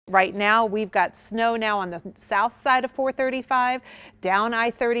Right now, we've got snow now on the south side of 435, down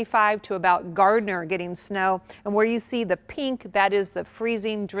I-35 to about Gardner getting snow. And where you see the pink, that is the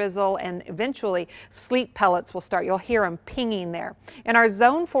freezing drizzle, and eventually sleet pellets will start. You'll hear them pinging there. And our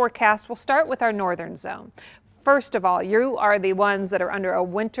zone forecast will start with our northern zone. First of all, you are the ones that are under a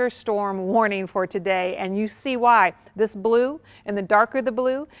winter storm warning for today, and you see why. This blue, and the darker the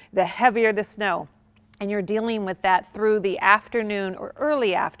blue, the heavier the snow. And you're dealing with that through the afternoon or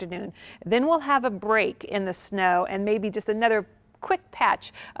early afternoon. Then we'll have a break in the snow and maybe just another quick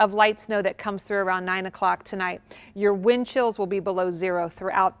patch of light snow that comes through around 9 o'clock tonight. Your wind chills will be below 0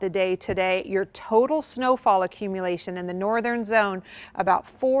 throughout the day today. Your total snowfall accumulation in the northern zone, about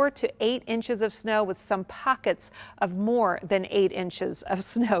 4 to 8 inches of snow, with some pockets of more than 8 inches of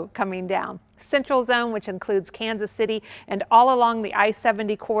snow coming down. Central zone, which includes Kansas City and all along the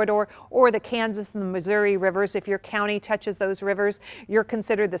I-70 corridor or the Kansas and the Missouri rivers. If your county touches those rivers, you're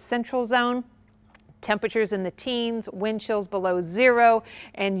considered the central zone. Temperatures in the teens, wind chills below 0,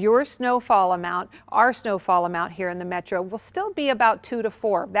 and your snowfall amount, our snowfall amount here in the metro, will still be about 2 to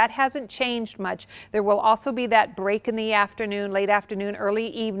 4. That hasn't changed much. There will also be that break in the afternoon, late afternoon, early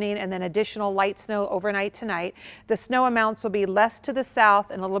evening, and then additional light snow overnight tonight. The snow amounts will be less to the south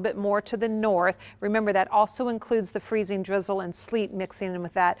and a little bit more to the north. Remember, that also includes the freezing drizzle and sleet mixing in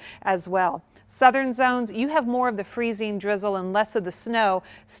with that as well. Southern zones, you have more of the freezing drizzle and less of the snow.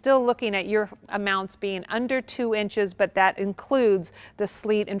 Still looking at your amounts being under 2 inches, but that includes the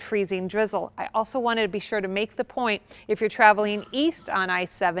sleet and freezing drizzle. I also wanted to be sure to make the point, if you're traveling east on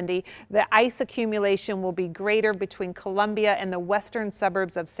I-70, the ice accumulation will be greater between Columbia and the western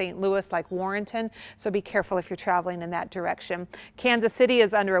suburbs of St. Louis, like Warrenton, so be careful if you're traveling in that direction. Kansas City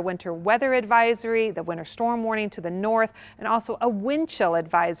is under a winter weather advisory, the winter storm warning to the north, and also a wind chill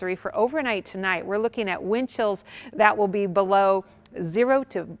advisory for overnight tonight. We're looking at wind chills that will be below 0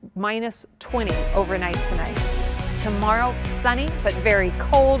 to minus 20 overnight tonight. Tomorrow, sunny but very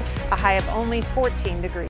cold, a high of only 14 degrees.